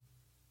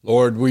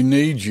Lord, we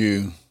need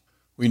you.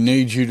 We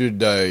need you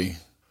today.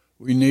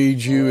 We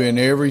need you in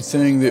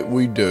everything that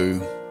we do.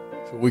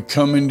 So we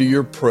come into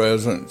your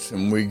presence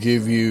and we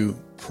give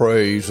you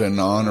praise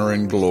and honor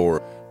and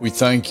glory. We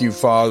thank you,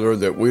 Father,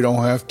 that we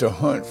don't have to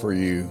hunt for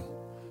you,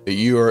 that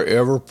you are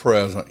ever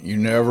present. You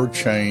never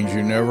change.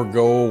 You never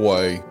go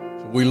away.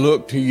 So we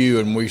look to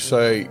you and we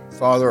say,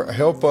 Father,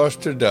 help us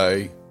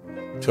today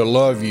to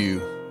love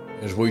you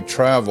as we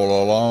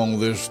travel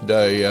along this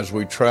day, as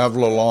we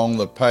travel along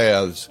the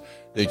paths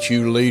that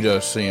you lead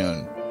us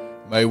in.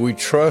 May we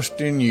trust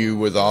in you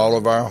with all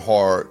of our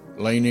heart,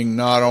 leaning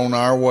not on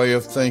our way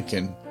of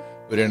thinking,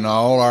 but in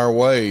all our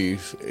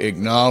ways,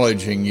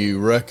 acknowledging you,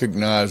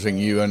 recognizing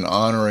you, and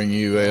honoring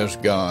you as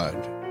God.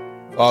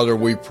 Father,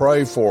 we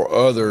pray for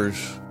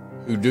others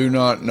who do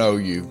not know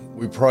you.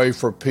 We pray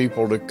for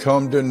people to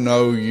come to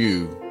know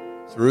you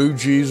through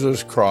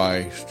Jesus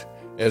Christ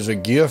as a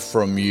gift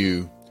from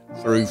you,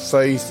 through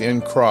faith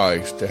in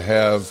Christ, to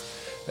have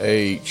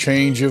a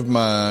change of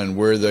mind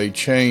where they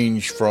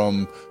change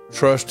from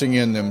trusting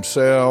in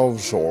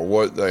themselves or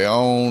what they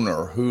own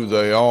or who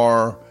they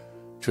are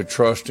to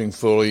trusting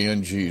fully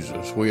in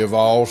Jesus. We have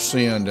all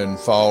sinned and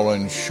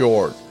fallen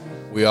short.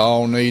 We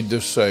all need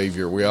the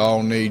Savior. We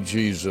all need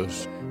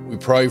Jesus. We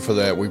pray for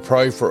that. We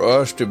pray for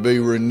us to be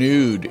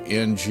renewed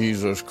in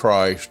Jesus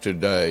Christ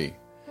today.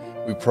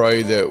 We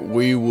pray that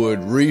we would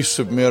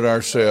resubmit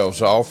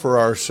ourselves, offer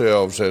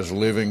ourselves as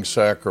living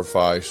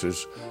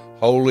sacrifices,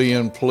 holy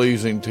and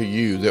pleasing to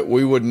you, that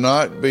we would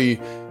not be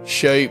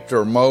shaped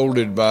or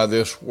molded by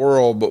this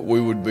world, but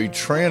we would be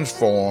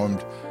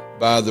transformed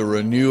by the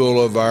renewal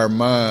of our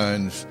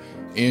minds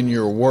in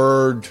your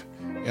word,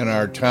 in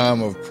our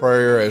time of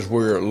prayer, as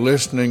we're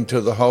listening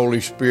to the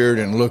Holy Spirit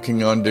and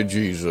looking unto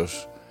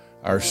Jesus,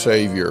 our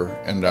Savior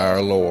and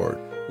our Lord.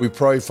 We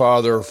pray,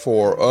 Father,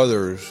 for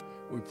others.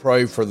 We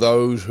pray for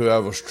those who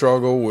have a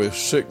struggle with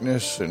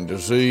sickness and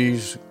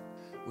disease.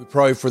 We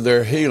pray for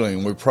their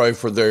healing. We pray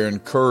for their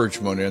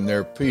encouragement and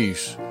their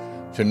peace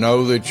to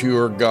know that you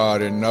are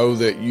God and know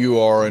that you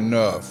are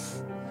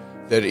enough.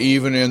 That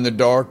even in the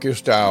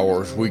darkest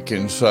hours we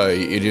can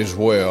say, it is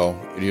well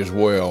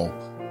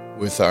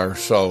with our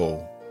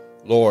soul.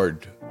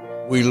 Lord,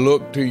 we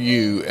look to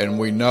you and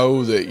we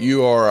know that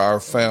you are our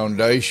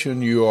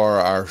foundation, you are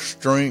our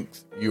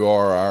strength, you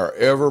are our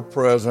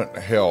ever-present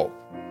help,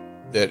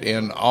 that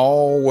in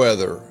all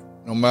weather,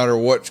 no matter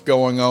what's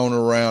going on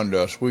around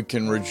us, we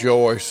can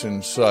rejoice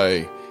and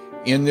say,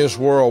 in this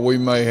world we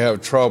may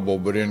have trouble,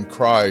 but in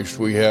Christ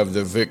we have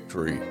the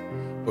victory,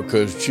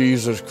 because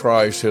Jesus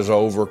Christ has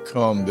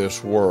overcome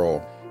this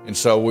world. And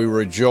so we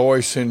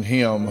rejoice in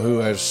him who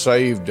has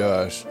saved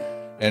us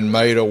and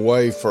made a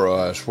way for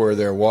us where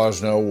there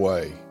was no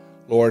way.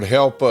 Lord,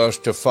 help us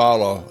to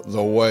follow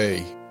the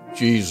way,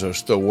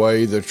 Jesus, the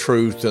way, the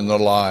truth, and the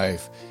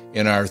life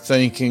in our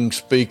thinking,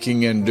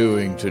 speaking, and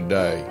doing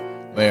today.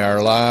 May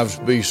our lives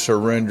be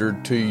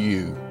surrendered to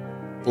you.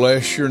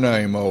 Bless your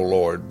name, O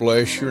Lord.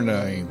 Bless your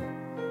name.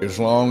 As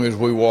long as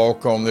we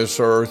walk on this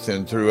earth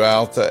and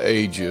throughout the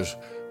ages,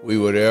 we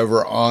would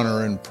ever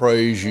honor and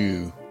praise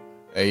you.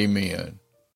 Amen.